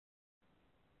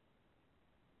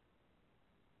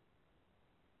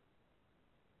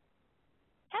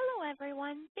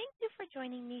everyone. Thank you for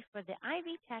joining me for the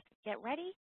IvyTech Get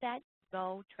Ready, Set,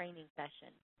 Go training session.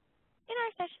 In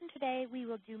our session today, we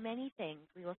will do many things.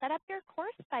 We will set up your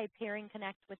course by pairing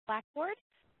Connect with Blackboard,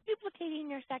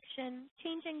 duplicating your section,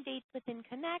 changing dates within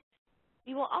Connect.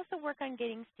 We will also work on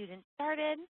getting students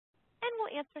started, and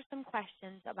we'll answer some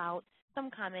questions about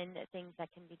some common things that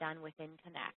can be done within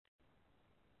Connect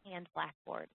and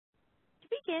Blackboard. To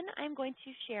begin, I'm going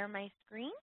to share my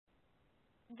screen.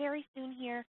 Very soon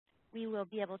here, we will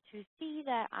be able to see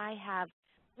that I have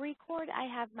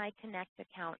my Connect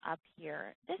account up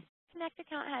here. This Connect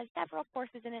account has several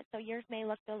courses in it, so yours may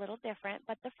look a little different,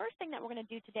 but the first thing that we're going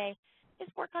to do today is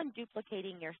work on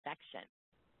duplicating your section.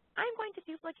 I'm going to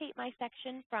duplicate my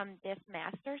section from this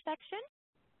master section.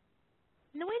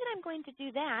 And the way that I'm going to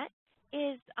do that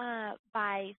is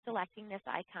by selecting this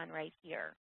icon right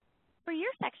here. For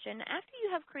your section, after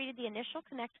you have created the initial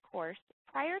Connect course,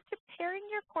 prior to pairing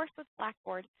your course with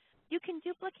Blackboard, you can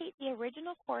duplicate the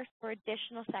original course for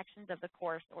additional sections of the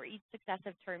course or each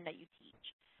successive term that you teach.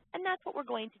 And that's what we're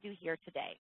going to do here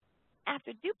today.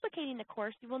 After duplicating the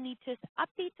course, you will need to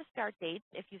update the start dates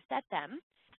if you set them,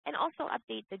 and also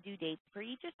update the due dates for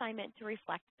each assignment to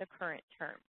reflect the current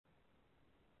term.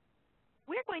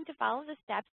 We're going to follow the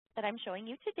steps that I'm showing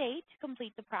you today to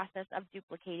complete the process of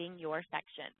duplicating your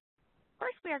section.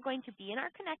 First, we are going to be in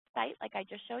our Connect site, like I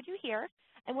just showed you here,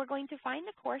 and we're going to find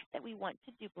the course that we want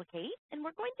to duplicate, and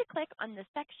we're going to click on the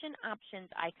Section Options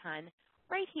icon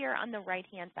right here on the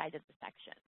right-hand side of the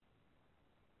section.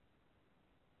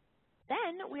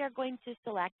 Then we are going to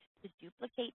select to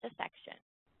duplicate the section.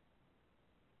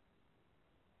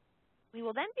 We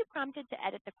will then be prompted to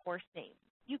edit the course name.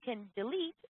 You can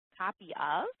delete, copy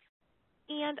of,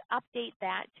 and update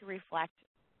that to reflect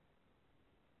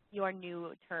your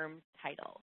new term's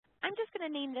title. I'm just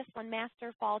going to name this one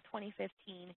Master Fall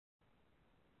 2015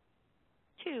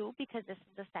 2 because this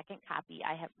is the second copy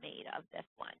I have made of this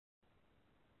one.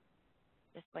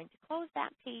 Just going to close that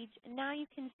page, and now you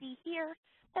can see here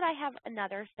that I have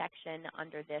another section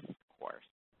under this course.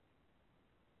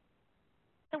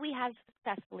 So we have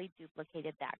successfully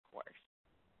duplicated that course.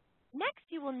 Next,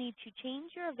 you will need to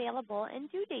change your available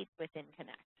and due dates within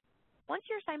Connect. Once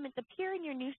your assignments appear in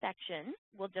your new section,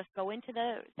 we'll just go into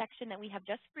the section that we have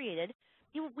just created.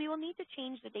 We will need to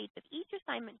change the dates of each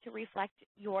assignment to reflect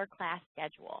your class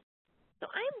schedule. So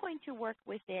I'm going to work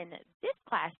within this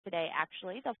class today,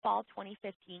 actually, the Fall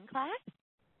 2015 class.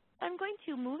 I'm going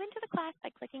to move into the class by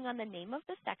clicking on the name of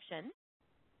the section.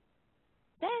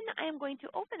 Then I am going to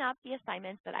open up the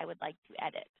assignments that I would like to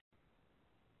edit.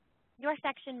 Your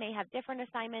section may have different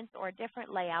assignments or a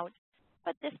different layout,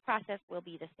 but this process will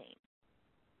be the same.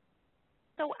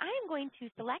 So I am going to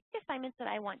select the assignments that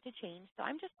I want to change. So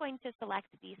I'm just going to select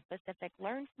the specific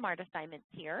Learn Smart assignments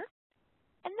here.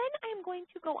 And then I'm going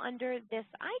to go under this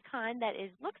icon that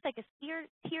looks like a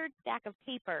tiered stack of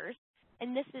papers.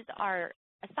 And this is our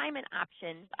assignment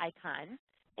options icon.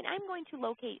 And I'm going to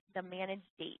locate the Manage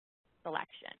Date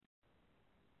selection.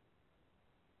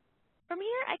 From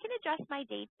here, I can adjust my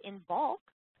dates in bulk,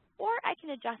 or I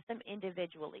can adjust them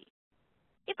individually.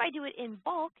 If I do it in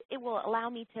bulk, it will allow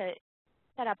me to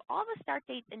set up all the start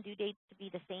dates and due dates to be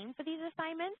the same for these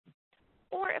assignments.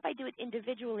 Or if I do it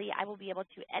individually, I will be able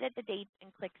to edit the dates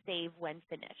and click Save when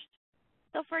finished.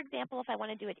 So for example, if I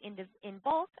want to do it in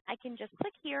bulk, I can just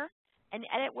click here and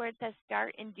edit where it says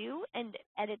Start and Due and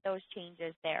edit those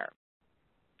changes there.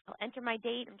 I'll enter my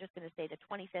date. I'm just going to say the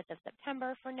 25th of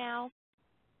September for now.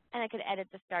 And I could edit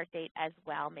the start date as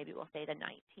well. Maybe we'll say the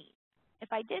 19th.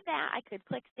 If I did that, I could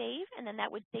click Save, and then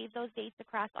that would save those dates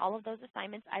across all of those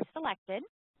assignments I've selected.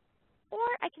 Or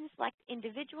I can select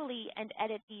individually and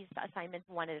edit these assignments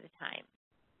one at a time.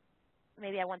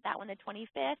 Maybe I want that one the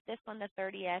 25th, this one the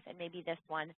 30th, and maybe this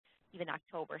one even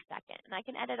October 2nd. And I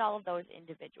can edit all of those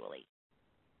individually.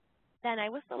 Then I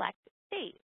will select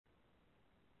Save.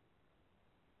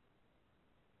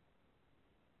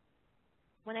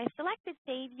 When I selected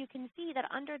Save, you can see that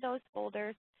under those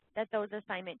folders that those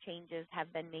assignment changes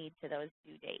have been made to those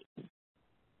due dates.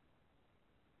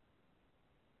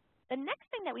 The next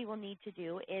thing that we will need to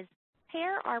do is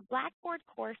pair our Blackboard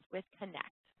course with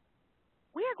Connect.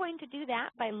 We are going to do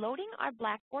that by loading our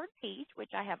Blackboard page,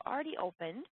 which I have already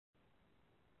opened,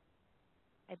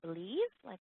 I believe.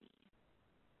 Let's see.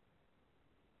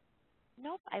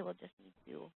 Nope, I will just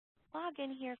need to log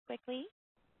in here quickly.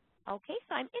 Okay,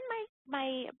 so I'm in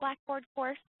my Blackboard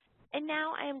course, and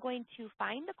now I am going to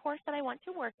find the course that I want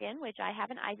to work in, which I have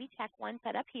an IvyTech one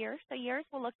set up here, so yours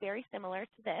will look very similar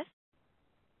to this.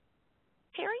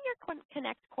 Pairing your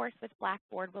Connect course with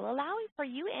Blackboard will allow for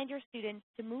you and your students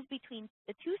to move between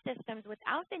the two systems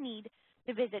without the need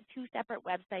to visit 2 separate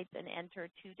websites and enter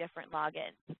 2 different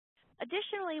logins.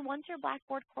 Additionally, once your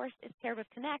Blackboard course is paired with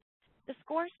Connect, the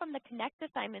scores from the Connect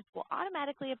assignments will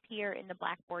automatically appear in the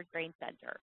Blackboard Grade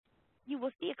Center. You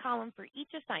will see a column for each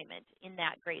assignment in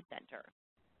that Grade Center.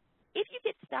 If you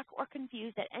get stuck or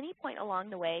confused at any point along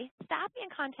the way, stop and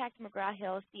contact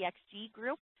McGraw-Hill CXG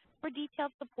Group for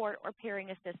detailed support or pairing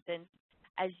assistance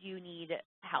as you need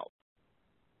help.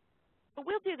 But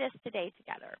we'll do this today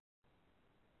together.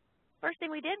 First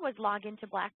thing we did was log into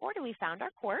Blackboard and we found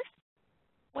our course.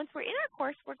 Once we're in our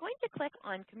course, we're going to click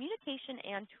on Communication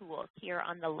and Tools here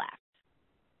on the left.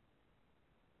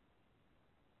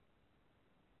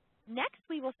 Next,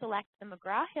 we will select the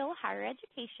McGraw-Hill Higher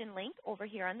Education link over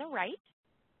here on the right.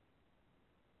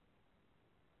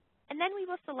 And then we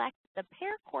will select the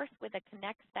Pair Course with a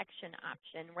Connect section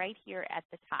option right here at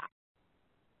the top.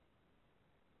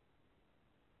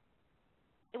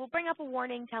 It will bring up a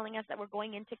warning telling us that we're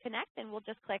going into Connect, and we'll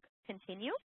just click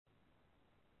Continue.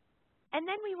 And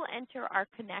then we will enter our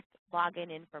Connect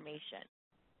login information.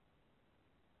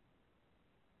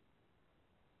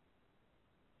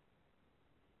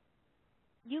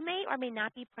 You may or may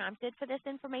not be prompted for this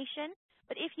information,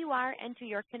 but if you are, enter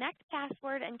your Connect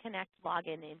password and Connect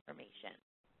login information.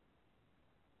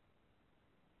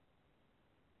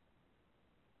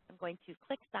 I'm going to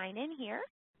click Sign In here.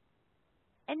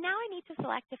 And now I need to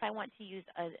select if I want to use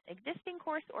an existing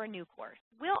course or a new course.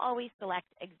 We'll always select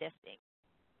existing.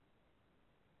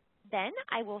 Then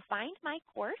I will find my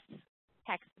course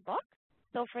textbook.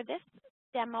 So for this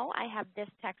demo, I have this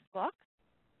textbook.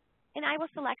 And I will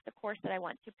select the course that I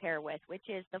want to pair with, which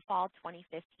is the Fall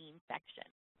 2015 section.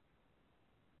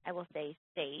 I will say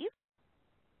Save.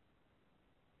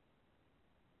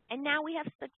 And now we have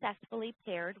successfully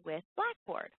paired with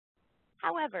Blackboard.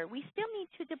 However, we still need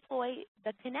to deploy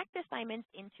the Connect assignments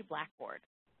into Blackboard.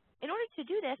 In order to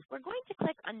do this, we're going to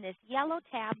click on this yellow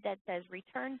tab that says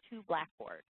Return to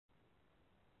Blackboard.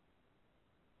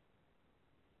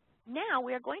 Now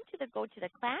we are going to go to the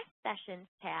Class Sessions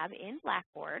tab in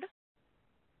Blackboard,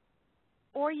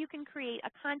 or you can create a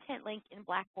content link in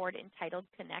Blackboard entitled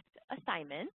Connect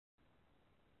Assignments.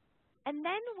 And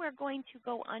then we're going to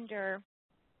go under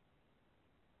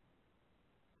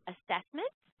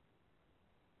Assessments,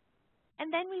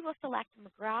 and then we will select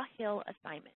McGraw-Hill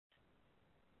Assignments.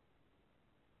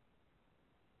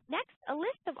 Next, a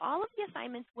list of all of the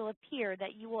assignments will appear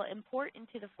that you will import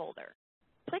into the folder.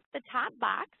 Click the top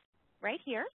box right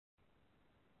here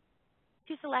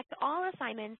to select all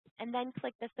assignments, and then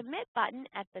click the Submit button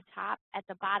at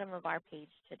the bottom of our page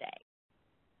today.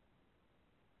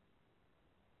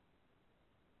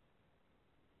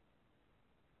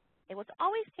 It will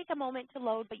always take a moment to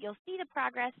load, but you'll see the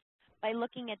progress by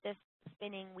looking at this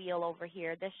spinning wheel over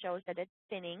here. This shows that it's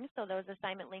spinning, so those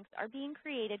assignment links are being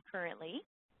created currently.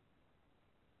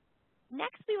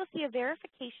 Next, we will see a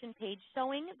verification page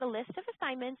showing the list of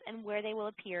assignments and where they will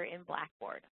appear in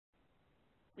Blackboard.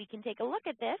 We can take a look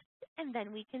at this, and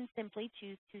then we can simply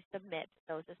choose to submit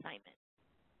those assignments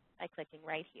by clicking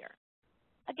right here.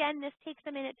 Again, this takes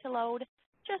a minute to load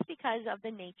just because of the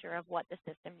nature of what the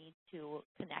system needs to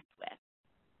connect with.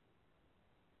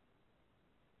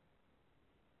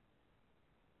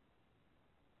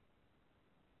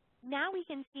 Now we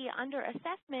can see under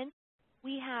Assessments,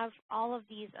 we have all of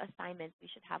these assignments. We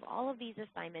should have all of these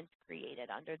assignments created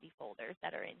under the folders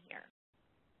that are in here.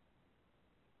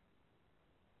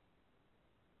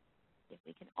 If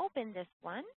we can open this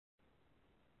one,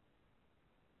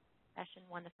 Session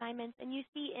 1 assignments, and you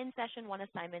see in Session 1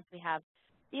 assignments we have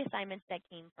the assignments that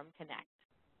came from Connect.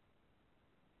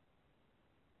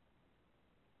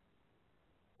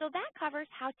 So that covers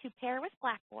how to pair with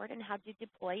Blackboard and how to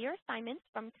deploy your assignments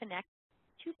from Connect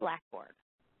to Blackboard.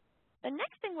 The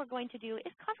next thing we're going to do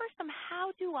is cover some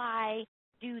how do I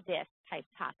do this type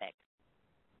topics.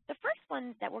 The first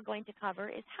one that we're going to cover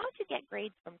is how to get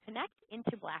grades from Connect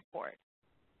into Blackboard.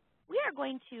 We are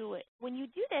going to, when you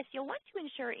do this, you'll want to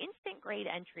ensure instant grade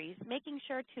entries, making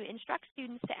sure to instruct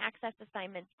students to access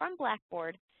assignments from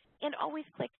Blackboard, and always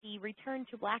click the Return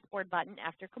to Blackboard button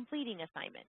after completing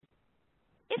assignments.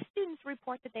 If students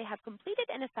report that they have completed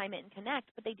an assignment in Connect,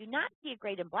 but they do not see a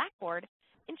grade in Blackboard,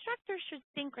 instructors should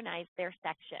synchronize their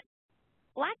section.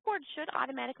 Blackboard should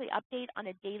automatically update on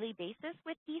a daily basis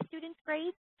with these students'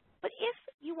 grades, but if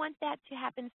you want that to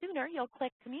happen sooner, you'll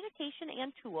click Communication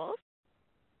and Tools,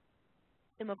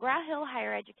 the McGraw-Hill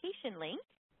Higher Education link,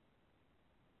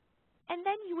 and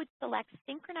then you would select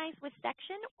Synchronize with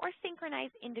Section or Synchronize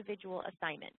Individual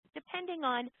Assignments, depending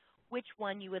on which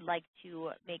one you would like to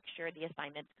make sure the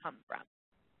assignments come from.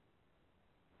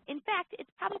 In fact, it's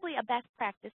probably a best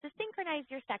practice to synchronize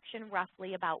your section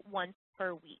roughly about once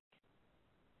per week.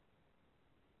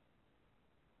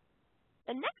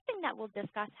 The next thing that we'll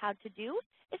discuss how to do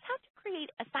is how to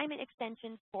create assignment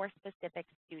extensions for specific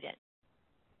students.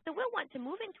 So we'll want to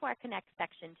move into our Connect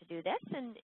section to do this,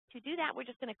 and to do that, we're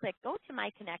just going to click Go to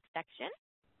My Connect section,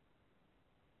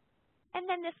 and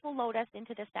then this will load us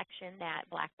into the section that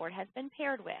Blackboard has been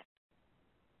paired with.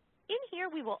 In here,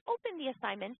 we will open the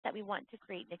assignments that we want to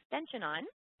create an extension on.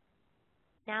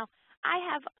 Now, I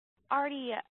have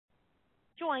already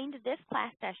joined this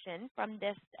class session from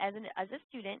this as a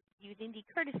student using the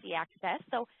courtesy access,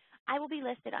 so I will be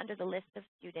listed under the list of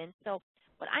students. So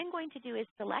what I'm going to do is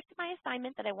select my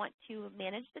assignment that I want to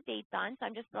manage the dates on. So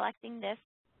I'm just selecting this,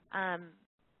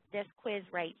 this quiz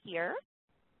right here,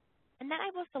 and then I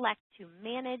will select to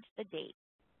manage the date.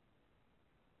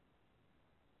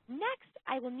 Next,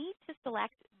 I will need to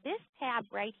select this tab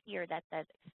right here that says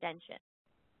Extension.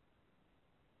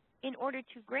 In order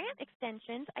to grant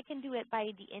extensions, I can do it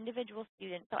by the individual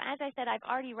student. So as I said, I've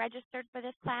already registered for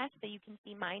this class, so you can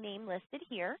see my name listed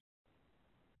here.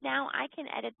 Now I can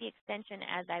edit the extension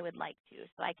as I would like to.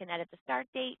 So I can edit the start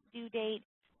date, due date,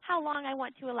 how long I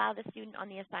want to allow the student on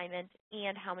the assignment,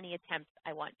 and how many attempts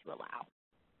I want to allow.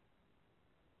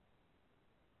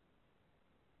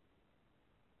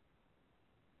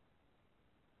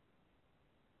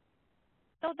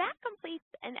 So that completes,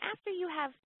 and after you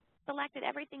have selected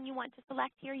everything you want to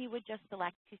select here, you would just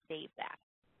select to save that.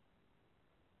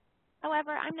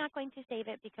 However, I'm not going to save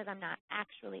it because I'm not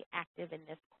actually active in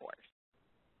this course.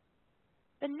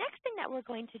 The next thing that we're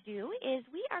going to do is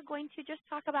we are going to just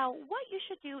talk about what you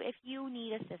should do if you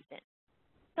need assistance.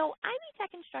 So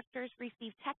IvyTech instructors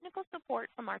receive technical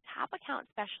support from our top account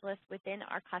specialists within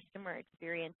our customer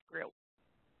experience group.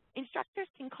 Instructors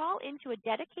can call into a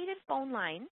dedicated phone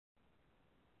line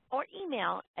or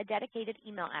email a dedicated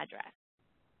email address.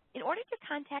 In order to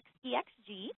contact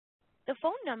CXG, the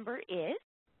phone number is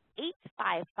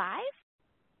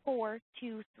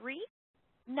 855-423-9016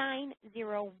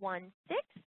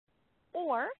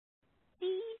 or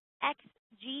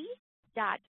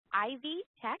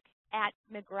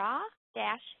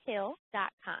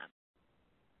cxg.ivytech@mcgraw-hill.com.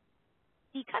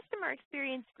 The customer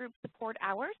experience group support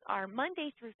hours are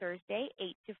Monday through Thursday,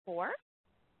 8 to 4,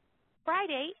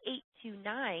 Friday, 8 to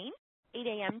 9, 8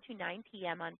 a.m. to 9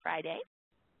 p.m. on Friday,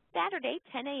 Saturday,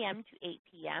 10 a.m. to 8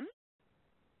 p.m.,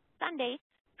 Sunday,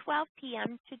 12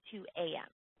 p.m. to 2 a.m.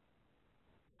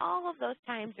 All of those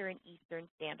times are in Eastern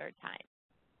Standard Time.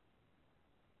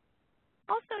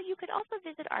 Also, you could also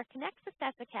visit our Connect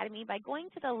Success Academy by going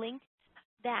to the link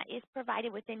that is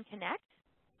provided within Connect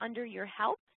under your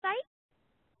Help site.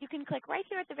 You can click right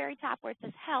here at the very top where it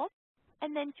says Help,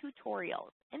 and then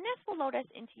Tutorials. And this will load us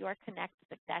into your Connect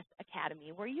Success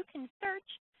Academy, where you can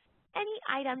search any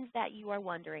items that you are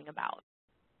wondering about.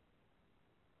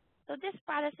 So this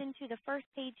brought us into the first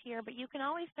page here, but you can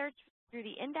always search through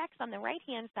the index on the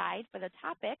right-hand side for the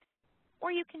topic,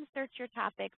 or you can search your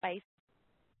topic by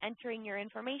entering your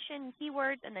information,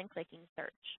 keywords, and then clicking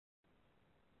search.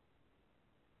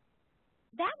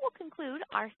 That will conclude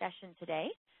our session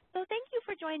today. So thank you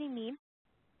for joining me,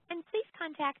 and please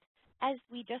contact, as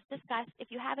we just discussed, if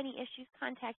you have any issues,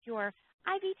 contact your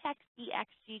IvyTech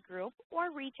CXG group or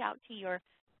reach out to your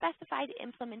specified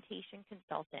implementation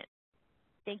consultant.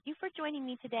 Thank you for joining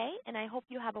me today, and I hope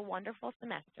you have a wonderful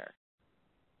semester.